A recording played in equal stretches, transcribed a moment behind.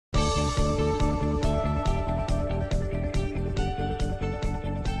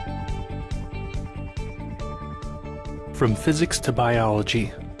From physics to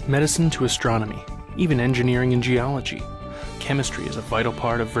biology, medicine to astronomy, even engineering and geology, chemistry is a vital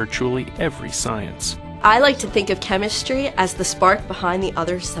part of virtually every science. I like to think of chemistry as the spark behind the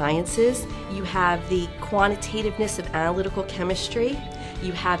other sciences. You have the quantitativeness of analytical chemistry,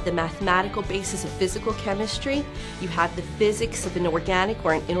 you have the mathematical basis of physical chemistry, you have the physics of an organic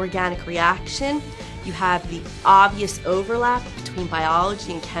or an inorganic reaction, you have the obvious overlap between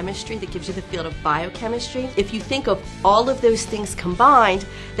biology and chemistry that gives you the field of biochemistry. If you think of all of those things combined,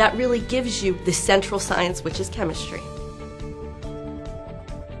 that really gives you the central science, which is chemistry.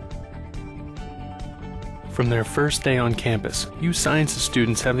 From their first day on campus, USciences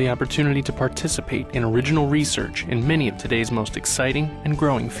students have the opportunity to participate in original research in many of today's most exciting and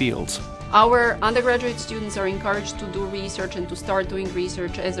growing fields. Our undergraduate students are encouraged to do research and to start doing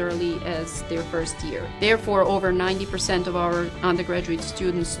research as early as their first year. Therefore, over 90% of our undergraduate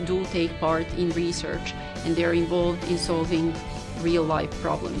students do take part in research, and they're involved in solving real-life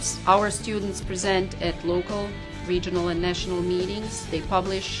problems. Our students present at local, regional and national meetings. They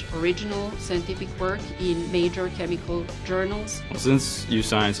publish original scientific work in major chemical journals. Since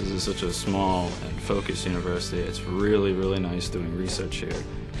USciences is such a small and focused university, it's really nice doing research here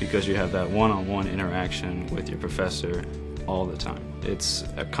because you have that one-on-one interaction with your professor all the time. It's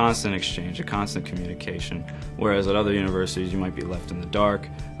a constant exchange, a constant communication, whereas at other universities you might be left in the dark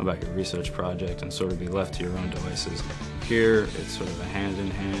about your research project and sort of be left to your own devices. Here it's sort of a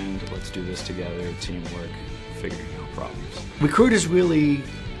hand-in-hand, let's do this together, teamwork, figuring out problems. Recruiters really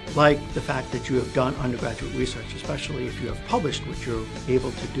like the fact that you have done undergraduate research, especially if you have published what you're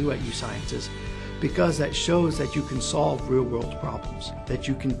able to do at USciences, because that shows that you can solve real-world problems, that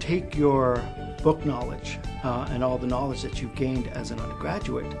you can take your book knowledge and all the knowledge that you've gained as an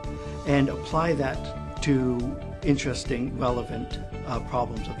undergraduate and apply that to interesting, relevant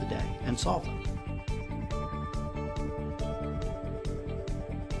problems of the day and solve them.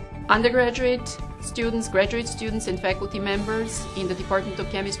 Undergraduate students, graduate students and faculty members in the Department of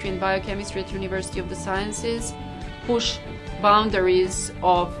Chemistry and Biochemistry at University of the Sciences push boundaries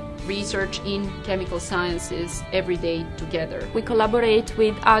of research in chemical sciences every day together. We collaborate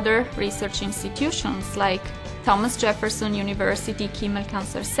with other research institutions like Thomas Jefferson University Kimmel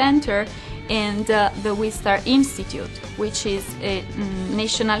Cancer Center and the Wistar Institute, which is a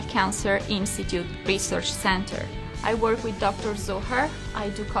National Cancer Institute Research Center. I work with Dr. Zohar. I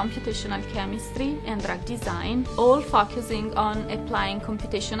do computational chemistry and drug design, all focusing on applying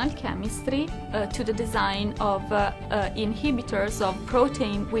computational chemistry to the design of inhibitors of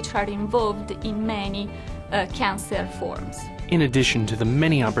protein which are involved in many cancer forms. In addition to the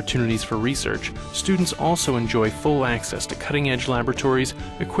many opportunities for research, students also enjoy full access to cutting-edge laboratories,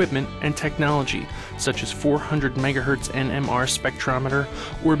 equipment, and technology, such as 400 MHz NMR spectrometer,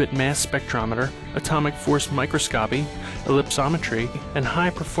 orbit mass spectrometer, atomic force microscopy, ellipsometry, and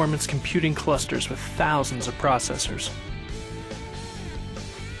high-performance computing clusters with thousands of processors.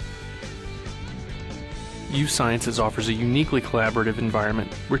 USciences offers a uniquely collaborative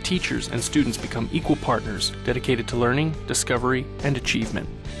environment where teachers and students become equal partners dedicated to learning, discovery, and achievement.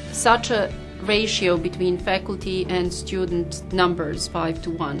 Such a ratio between faculty and student numbers,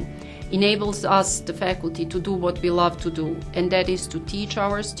 5:1, enables us, the faculty, to do what we love to do, and that is to teach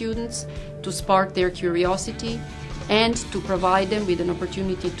our students, to spark their curiosity, and to provide them with an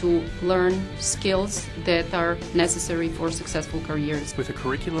opportunity to learn skills that are necessary for successful careers. With a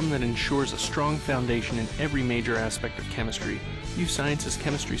curriculum that ensures a strong foundation in every major aspect of chemistry, USciences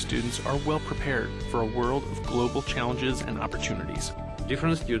chemistry students are well prepared for a world of global challenges and opportunities.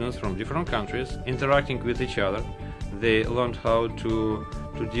 Different students from different countries interacting with each other, they learned how to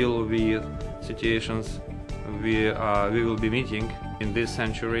deal with situations we will be meeting in this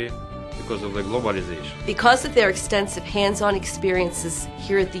century because of the globalization. Because of their extensive hands-on experiences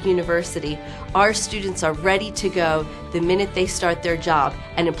here at the university, our students are ready to go the minute they start their job,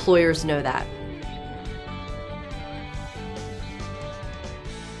 and employers know that.